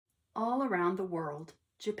All around the world,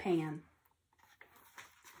 Japan.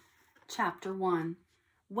 Chapter 1.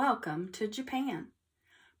 Welcome to Japan.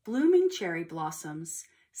 Blooming cherry blossoms,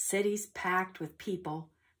 cities packed with people,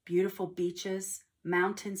 beautiful beaches,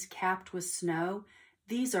 mountains capped with snow,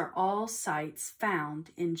 these are all sights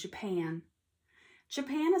found in Japan.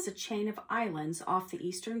 Japan is a chain of islands off the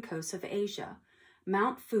eastern coast of Asia.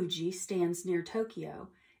 Mount Fuji stands near Tokyo.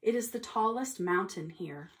 It is the tallest mountain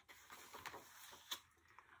here.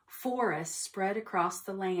 Forests spread across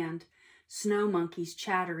the land. Snow monkeys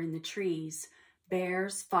chatter in the trees.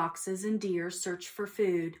 Bears, foxes, and deer search for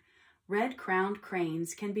food. Red-crowned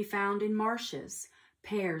cranes can be found in marshes.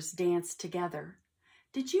 Pairs dance together.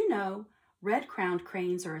 Did you know red-crowned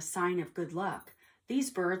cranes are a sign of good luck?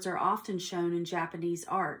 These birds are often shown in Japanese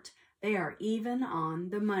art. They are even on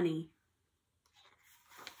the money.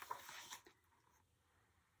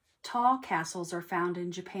 Tall castles are found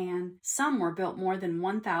in Japan. Some were built more than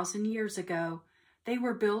 1,000 years ago. They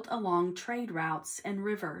were built along trade routes and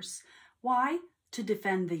rivers. Why? To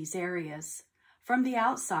defend these areas. From the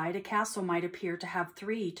outside, a castle might appear to have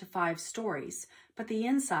 3 to 5 stories, but the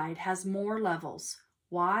inside has more levels.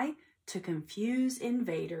 Why? To confuse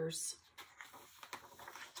invaders.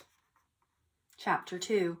 Chapter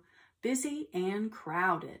 2. Busy and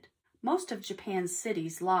crowded. Most of Japan's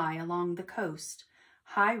cities lie along the coast.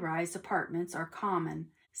 High-rise apartments are common.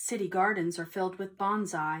 City gardens are filled with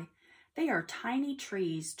bonsai. They are tiny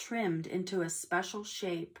trees trimmed into a special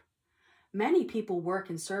shape. Many people work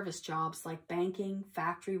in service jobs like banking,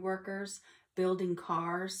 factory workers, building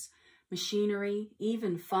cars, machinery,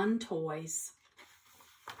 even fun toys.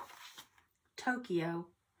 Tokyo.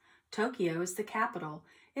 Tokyo is the capital.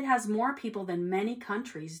 It has more people than many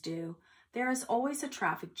countries do. There is always a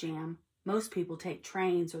traffic jam. Most people take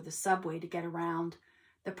trains or the subway to get around.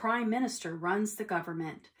 The Prime Minister runs the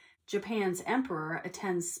government. Japan's emperor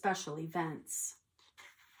attends special events.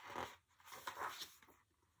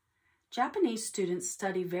 Japanese students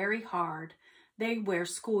study very hard. They wear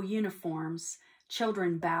school uniforms.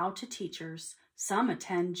 Children bow to teachers. Some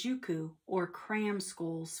attend juku, or cram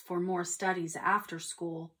schools, for more studies after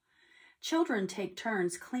school. Children take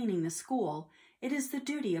turns cleaning the school. It is the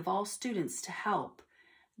duty of all students to help.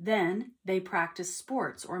 Then they practice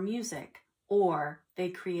sports or music, or they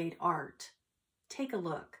create art. Take a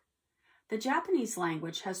look. The Japanese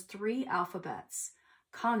language has 3 alphabets.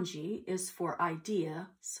 Kanji is for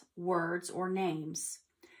ideas, words, or names.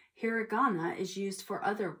 Hiragana is used for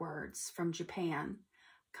other words from Japan.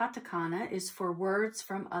 Katakana is for words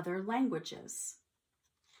from other languages.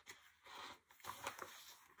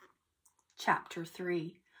 Chapter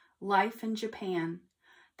 3. Life in Japan.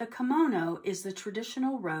 The kimono is the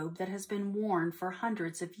traditional robe that has been worn for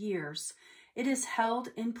hundreds of years. It is held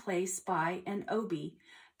in place by an obi.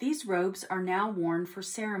 These robes are now worn for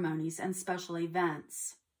ceremonies and special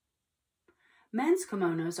events. Men's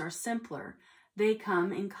kimonos are simpler. They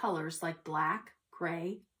come in colors like black,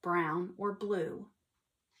 gray, brown, or blue.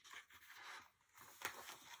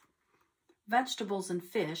 Vegetables and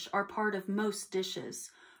fish are part of most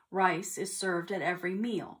dishes. Rice is served at every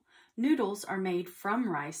meal. Noodles are made from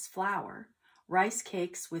rice flour. Rice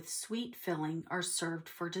cakes with sweet filling are served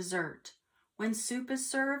for dessert. When soup is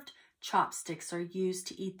served, chopsticks are used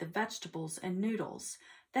to eat the vegetables and noodles.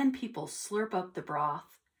 Then people slurp up the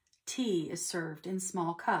broth. Tea is served in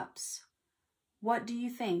small cups. What do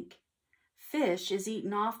you think? Fish is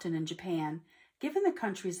eaten often in Japan. Given the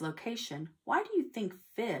country's location, why do you think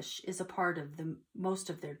fish is a part of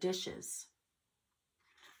most of their dishes?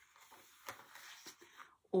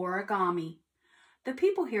 Origami. The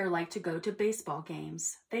people here like to go to baseball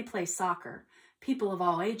games. They play soccer. People of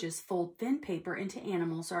all ages fold thin paper into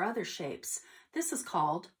animals or other shapes. This is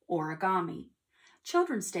called origami.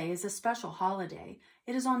 Children's Day is a special holiday.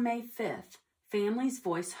 It is on May 5th. Families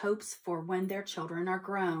voice hopes for when their children are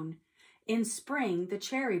grown. In spring, the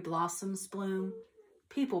cherry blossoms bloom.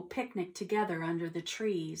 People picnic together under the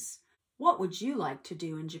trees. What would you like to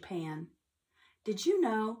do in Japan? Did you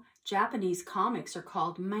know Japanese comics are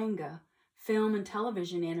called manga? Film and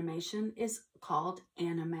television animation is called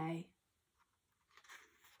anime.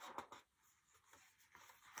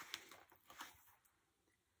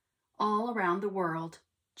 All around the world,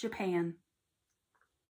 Japan.